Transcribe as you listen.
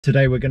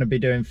Today we're going to be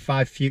doing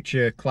 5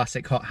 future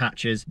classic hot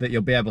hatches that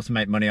you'll be able to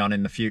make money on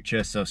in the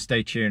future, so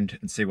stay tuned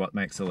and see what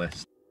makes the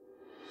list.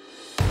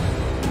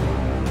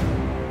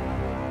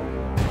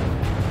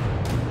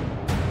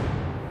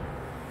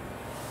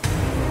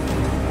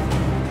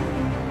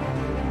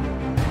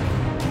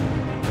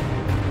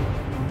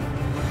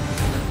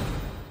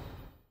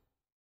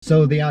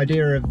 So the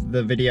idea of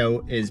the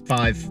video is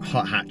 5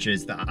 hot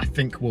hatches that I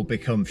think will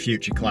become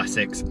future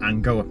classics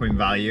and go up in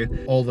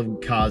value. All the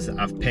cars that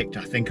I've picked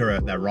I think are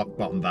at their rock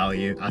bottom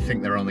value. I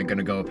think they're only going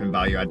to go up in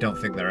value. I don't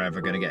think they're ever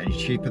going to get any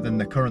cheaper than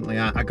they currently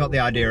are. I got the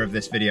idea of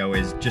this video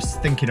is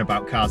just thinking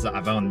about cars that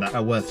I've owned that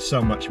are worth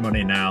so much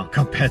money now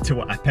compared to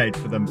what I paid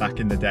for them back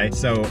in the day.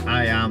 So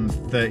I am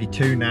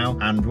 32 now,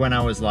 and when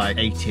I was like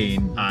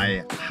 18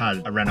 I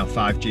had a Renault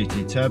 5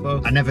 GT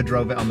Turbo. I never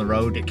drove it on the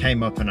road. It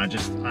came up and I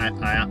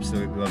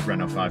absolutely love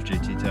Renault 5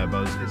 GT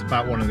Turbos. It's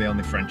about one of the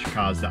only French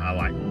cars that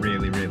I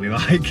really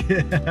like.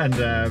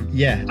 And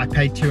yeah, I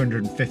paid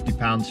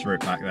 £250 for it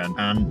back then.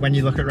 And when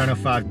you look at Renault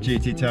 5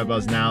 GT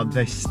Turbos now,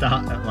 they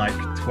start at like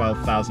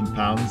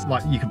 £12,000.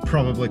 Like, you could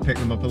probably pick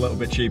them up a little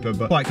bit cheaper,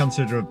 but quite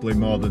considerably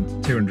more than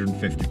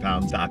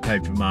 £250 that I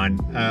paid for mine.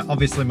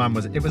 Obviously mine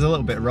was a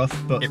little bit rough,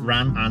 but it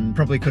ran, and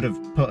probably could have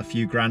put a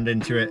few grand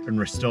into it and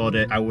restored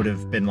it. I would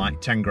have been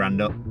like 10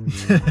 grand up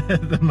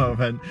at the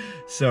moment.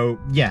 So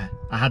yeah,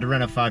 I had a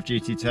Renault 5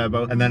 GT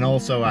Turbo, and then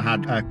also I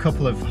had a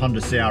couple of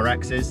Honda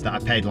CRXs that I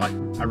paid like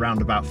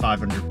around about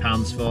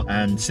 £500 for,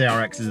 and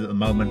CRXs at the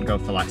moment go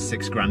for like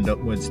 6 grand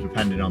upwards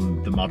depending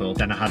on the model.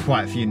 Then I had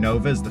quite a few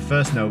Novas. The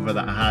first Nova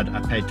that I had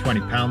I paid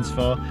 £20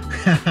 for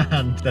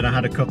and then I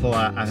had a couple,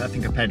 I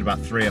think I paid about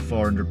 £300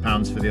 or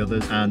 £400 for the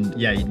others, and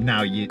yeah,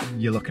 now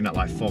you're looking at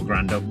like 4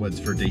 grand upwards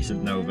for a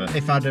decent Nova.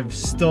 If I'd have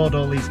stored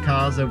all these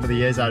cars over the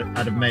years, I'd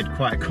have made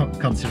quite a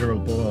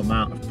considerable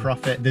amount of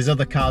profit. There's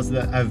other cars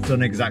that have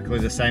done exactly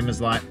the same as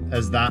that.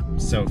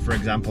 So for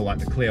example, like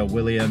the Clio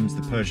Williams,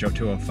 the Peugeot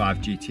 205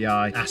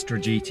 GTI, Astra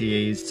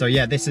GTEs. So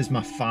yeah, this is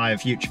my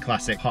 5 future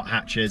classic hot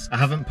hatches. I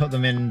haven't put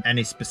them in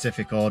any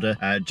specific order,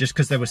 just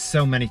because there were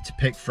so many to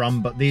pick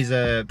from, but these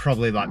are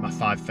probably like my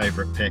 5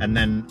 favourite picks. And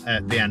then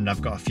at the end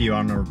I've got a few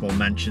honourable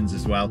mentions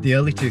as well. The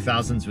early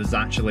 2000s was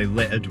actually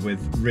littered with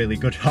really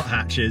good hot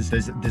hatches.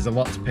 There's a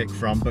lot to pick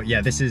from, but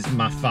yeah, this is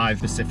my 5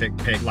 specific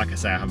pick. Like I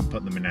say, I haven't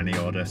put them in any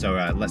order, so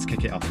let's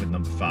kick it off with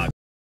number 5.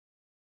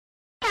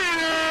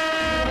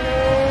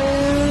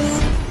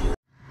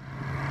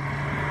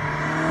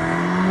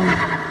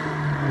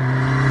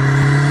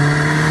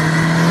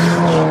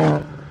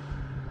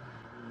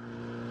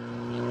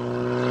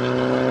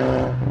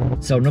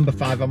 So number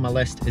 5 on my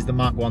list is the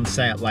Mark 1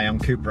 Seat Leon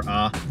Cupra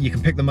R. You can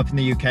pick them up in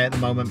the UK at the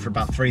moment for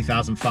about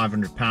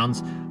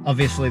 £3,500.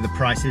 Obviously the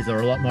prices are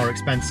a lot more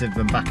expensive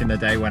than back in the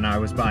day when I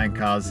was buying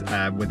cars.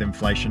 With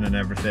inflation and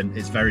everything,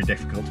 it's very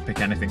difficult to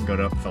pick anything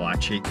good up for like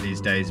cheap these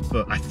days,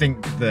 but I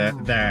think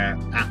that they're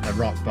at the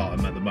rock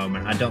bottom at the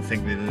moment. I don't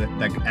think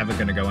they're ever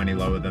going to go any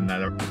lower than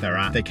they're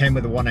at. They came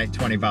with a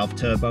 1.820 valve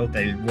turbo.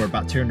 They were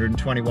about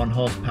 221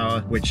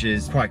 horsepower, which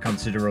is quite a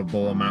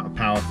considerable amount of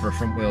power for a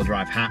front wheel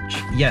drive hatch.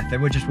 Yeah, they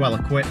were just well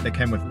equipped. They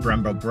came with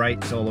Brembo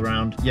brakes all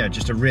around. Yeah,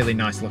 just a really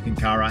nice looking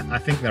car. I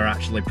think they're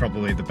actually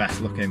probably the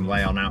best looking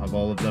Leon out of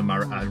all of them.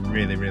 I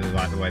really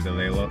like the way that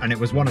they look, and it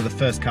was one of the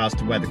first cars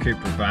to wear the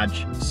Cupra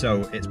badge,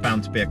 so it's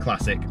bound to be a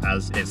classic,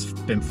 as it's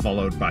been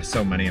followed by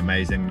so many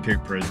amazing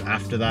Cupras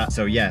after that.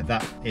 So yeah,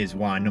 that is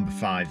why number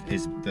 5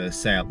 is the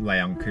Seat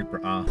Leon Cupra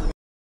R.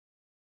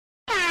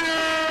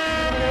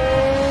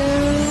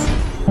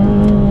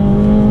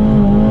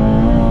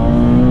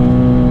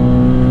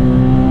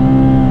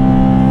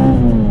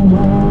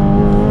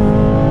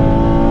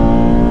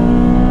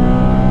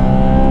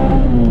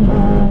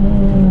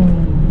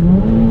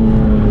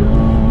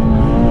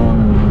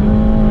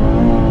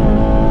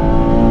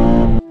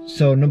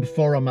 So number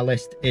 4 on my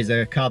list is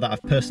a car that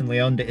I've personally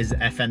owned. It is the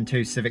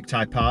FN2 Civic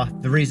Type R.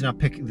 The reason I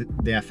picked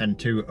the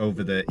FN2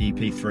 over the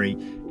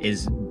EP3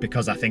 is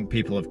because I think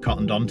people have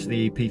cottoned on to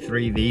the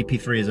EP3. The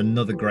EP3 is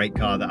another great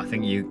car that I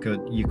think you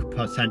could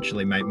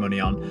potentially make money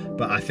on,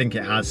 but I think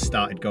it has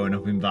started going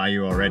up in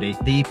value already.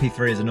 The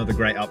EP3 is another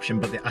great option,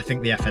 but I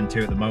think the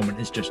FN2 at the moment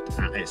is just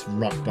at its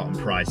rock bottom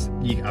price.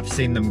 I've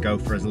seen them go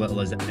for as little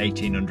as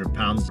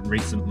 £1,800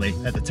 recently.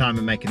 At the time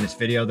of making this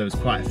video, there was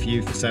quite a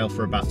few for sale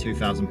for about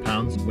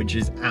 £2,000, which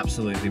is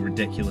absolutely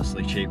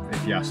ridiculously cheap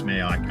if you ask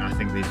me. Like, I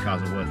think these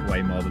cars are worth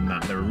way more than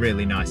that. They're a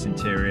really nice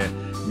interior,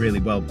 really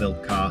well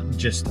built car.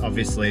 Just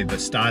obviously the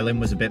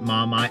styling was a bit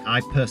Marmite. I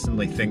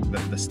personally think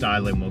that the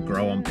styling will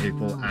grow on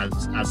people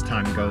as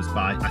time goes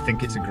by. I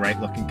think it's a great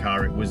looking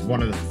car. It was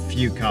one of the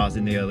few cars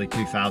in the early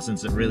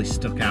 2000s that really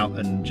stuck out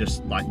and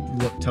just like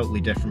looked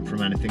totally different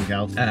from anything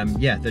else.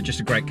 Yeah, they're just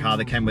a great car.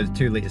 They came with a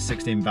 2 litre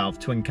 16 valve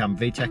twin cam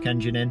VTEC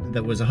engine in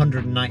that was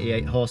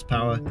 198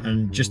 horsepower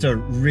and just a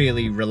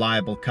really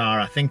reliable car.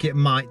 I think think it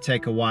might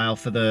take a while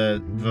for the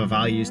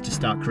values to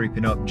start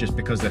creeping up just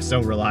because they're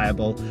so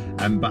reliable,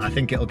 but I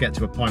think it'll get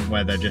to a point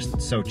where they're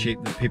just so cheap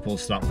that people will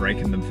start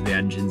breaking them for the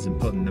engines and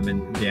putting them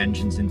in the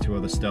engines into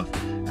other stuff.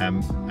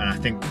 And I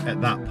think at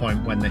that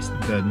point, when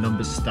the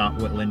numbers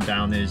start whittling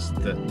down, is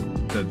that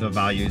the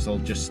values will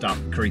just start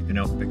creeping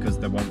up because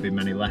there won't be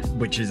many left,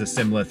 which is a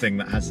similar thing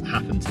that has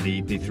happened to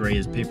the EP3,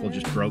 is people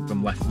just broke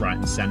them left, right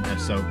and centre,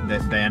 so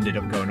they ended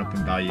up going up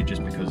in value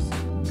just because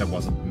there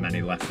wasn't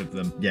many left of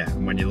them. Yeah,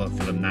 and when you look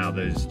for them now,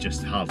 there's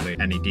just hardly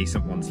any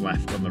decent ones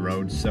left on the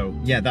road. So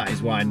yeah, that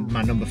is why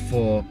my number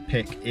 4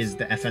 pick is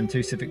the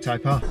FN2 Civic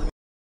Type R.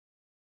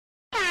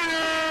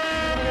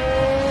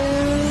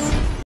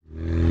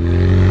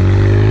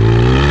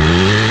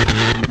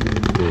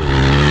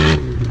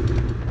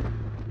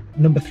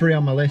 Number 3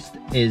 on my list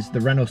is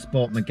the Renault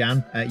Sport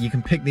Megane. You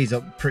can pick these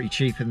up pretty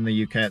cheap in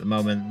the UK at the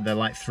moment. They're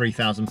like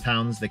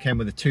 £3,000. They came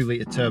with a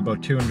 2-litre turbo,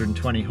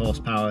 220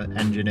 horsepower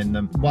engine in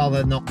them. While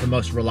they're not the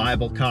most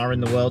reliable car in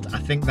the world, I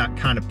think that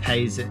kind of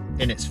pays it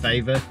in its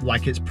favour.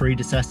 Like its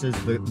predecessors,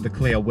 the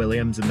Clio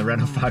Williams and the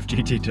Renault 5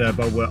 GT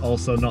Turbo were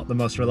also not the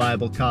most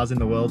reliable cars in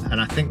the world. And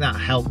I think that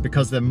helped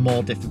because they're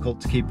more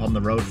difficult to keep on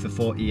the road for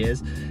 40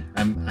 years.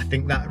 I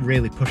think that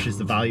really pushes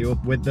the value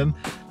up with them.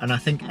 And I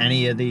think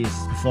any of these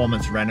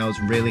performance Renaults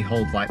really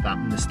hold like that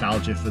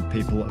nostalgia for the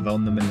people that have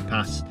owned them in the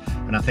past,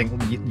 and I think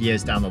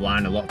years down the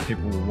line a lot of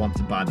people will want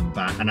to buy them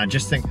back. And I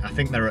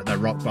think they're at their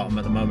rock bottom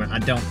at the moment. I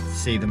don't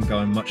see them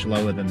going much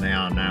lower than they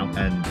are now,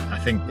 and I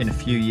think in a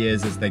few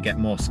years, as they get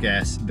more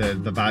scarce, the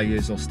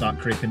values will start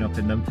creeping up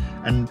in them.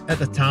 And at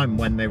the time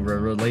when they were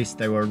released,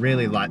 they were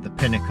really like the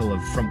pinnacle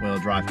of front wheel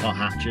drive hot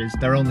hatches.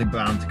 They're only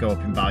bound to go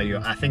up in value.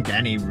 I think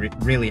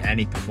really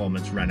any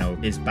performance Renault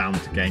is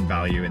bound to gain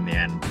value in the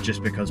end,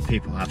 just because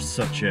people have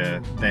such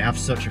a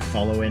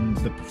following,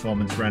 the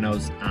performance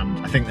Renaults,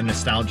 and I think the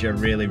nostalgia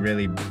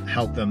really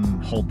helped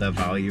them hold their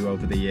value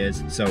over the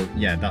years. So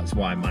yeah, that's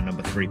why my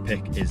number 3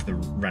 pick is the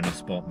Renault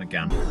Sport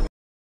Megane.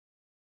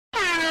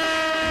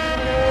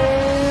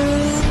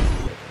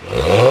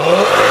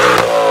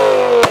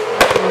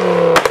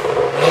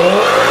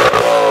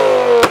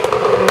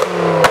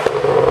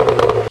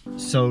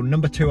 So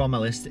number 2 on my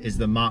list is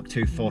the Mark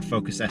II Ford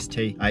Focus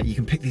ST. You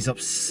can pick these up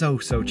so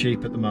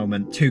cheap at the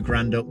moment,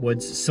 £2,000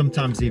 upwards,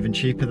 sometimes even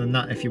cheaper than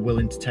that if you're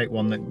willing to take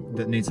one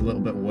that needs a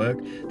little bit of work.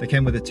 They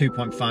came with a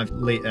 2.5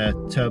 litre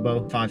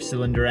turbo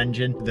 5-cylinder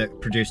engine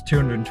that produced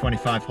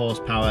 225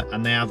 horsepower,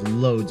 and they have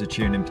loads of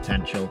tuning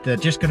potential. They're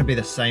just going to be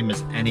the same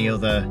as any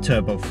other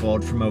turbo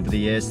Ford from over the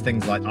years,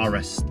 things like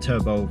RS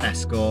Turbo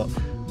Escort,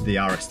 the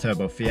RS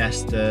Turbo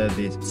Fiesta,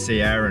 the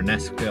Sierra and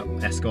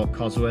Escort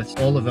Cosworth.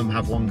 All of them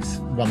have one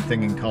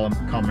thing in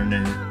common,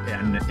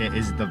 and it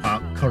is the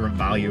current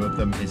value of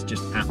them is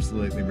just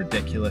absolutely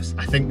ridiculous.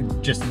 I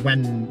think just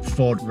when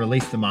Ford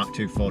released the Mark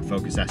II Ford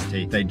Focus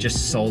ST, they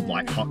just sold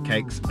like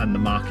hotcakes, and the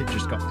market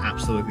just got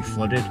absolutely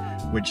flooded,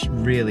 which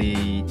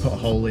really put a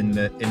hole in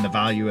the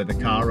value of the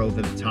car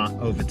over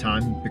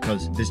time,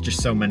 because there's just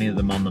so many of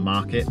them on the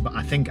market. But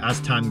I think as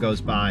time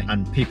goes by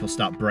and people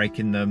start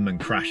breaking them and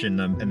crashing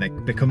them, and they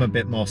become a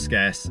bit more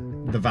scarce,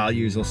 the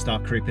values will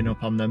start creeping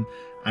up on them.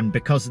 And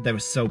because they were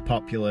so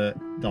popular,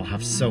 they'll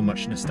have so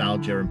much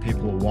nostalgia and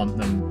people will want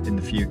them in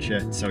the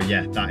future. So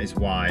yeah, that is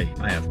why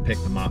I have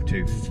picked the Mark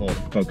II Ford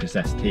Focus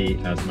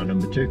ST as my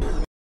number 2.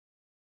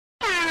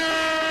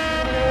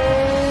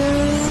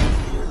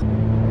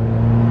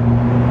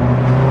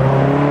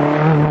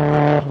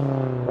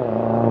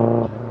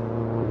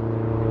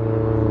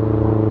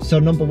 So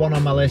number 1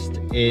 on my list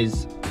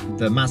is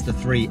the Mazda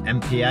 3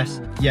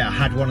 MPS. Yeah, I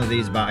had one of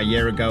these about a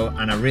year ago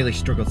and I really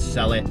struggled to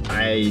sell it.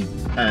 I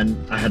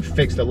had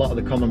fixed a lot of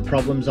the common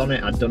problems on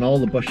it. I'd done all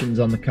the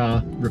bushings on the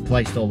car,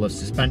 replaced all the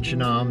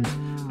suspension arms,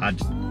 I'd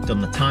done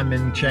the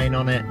timing chain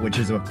on it, which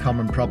is a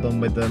common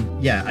problem with them.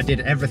 Yeah, I did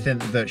everything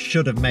that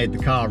should have made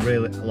the car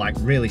really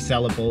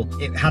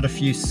sellable. It had a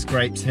few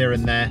scrapes here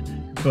and there,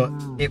 but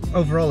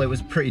overall it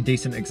was a pretty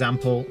decent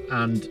example,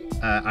 and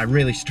I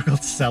really struggled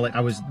to sell it.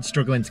 I was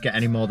struggling to get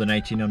any more than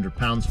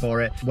 £1,800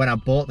 for it. When I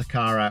bought the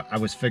car, I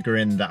was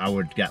figuring that I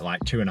would get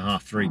like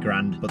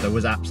 £2,500–3,000, but there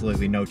was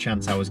absolutely no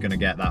chance I was going to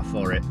get that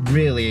for it.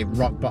 Really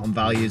rock bottom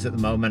values at the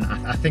moment.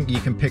 I think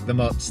you can pick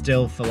them up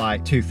still for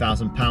like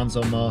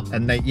 £2,000 or more,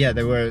 and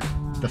they were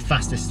the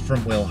fastest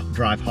front wheel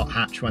drive hot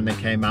hatch when they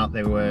came out.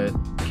 They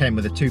came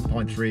with a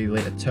 2.3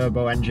 litre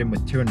turbo engine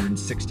with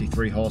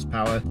 263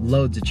 horsepower,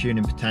 loads of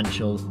tuning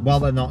potential. While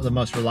they're not the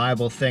most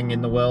reliable thing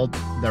in the world,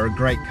 they're a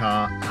great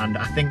car, and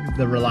I think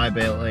the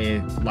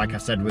reliability, like I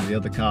said with the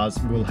other cars,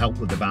 will help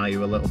with the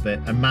value a little bit.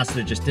 And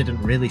Mazda just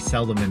didn't really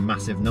sell them in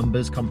massive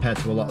numbers compared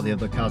to a lot of the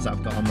other cars that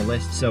I've got on the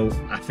list, so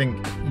I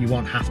think you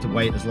won't have to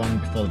wait as long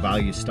before the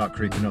values start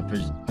creeping up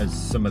as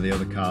some of the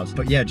other cars.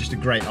 But yeah, just a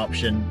great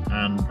option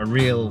and a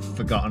real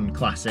forgotten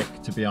classic,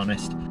 to be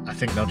honest. I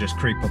think they'll just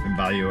creep up in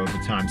value over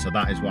time, so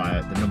that is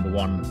why the number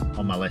 1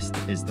 on my list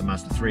is the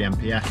Mazda 3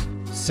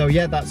 MPS. So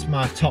yeah, that's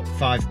my top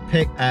 5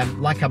 pick.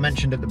 Like I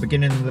mentioned at the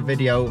beginning of the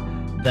video,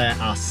 There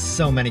are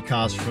so many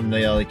cars from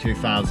the early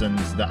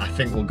 2000s that I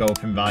think will go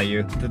up in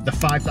value. The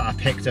 5 that I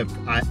picked up,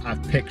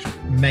 I've picked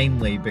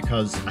mainly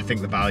because I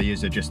think the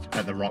values are just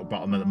at the rock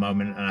bottom at the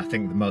moment, and I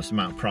think the most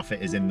amount of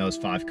profit is in those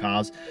 5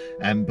 cars.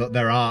 But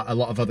there are a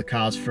lot of other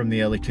cars from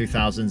the early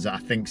 2000s that I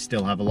think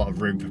still have a lot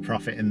of room for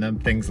profit in them.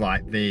 Things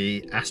like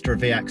the Astra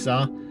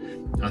VXR.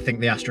 I think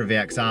the Astra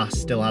VXR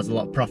still has a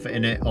lot of profit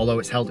in it, although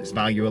it's held its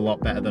value a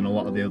lot better than a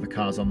lot of the other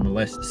cars on the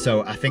list.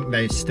 So I think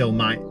they still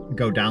might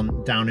go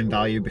down in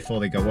value before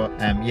they go up.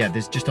 Yeah,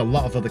 there's just a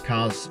lot of other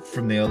cars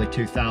from the early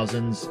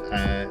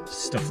 2000s,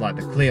 stuff like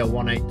the Clio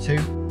 182,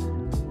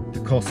 the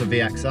Corsa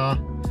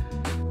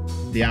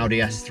VXR, the Audi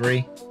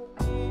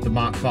S3, the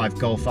Mark V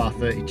Golf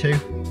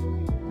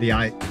R32, the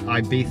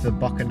Ibiza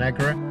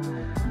Boccanegra,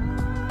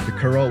 the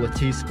Corolla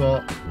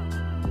T-Sport,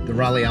 the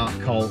Rally Art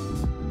Colt,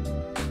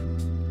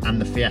 and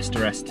the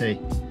Fiesta ST,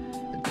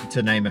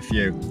 to name a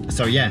few.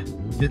 So yeah,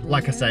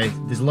 like I say,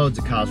 there's loads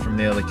of cars from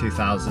the early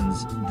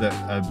 2000s that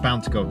are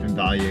bound to go up in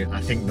value.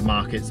 I think the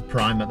market's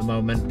prime at the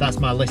moment. That's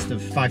my list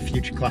of 5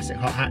 future classic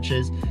hot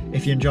hatches.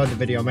 If you enjoyed the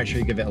video, make sure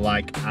you give it a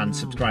like and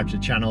subscribe to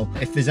the channel.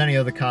 If there's any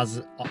other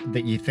cars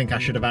that you think I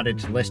should have added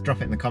to the list,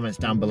 drop it in the comments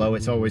down below.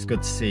 It's always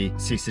good to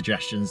see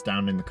suggestions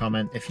down in the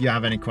comment. If you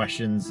have any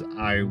questions,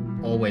 I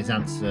always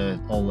answer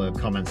all the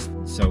comments.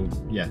 So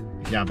yeah,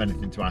 if you have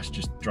anything to ask,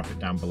 just drop it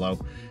down below,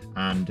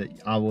 and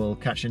I will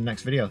catch you in the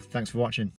next video. Thanks for watching.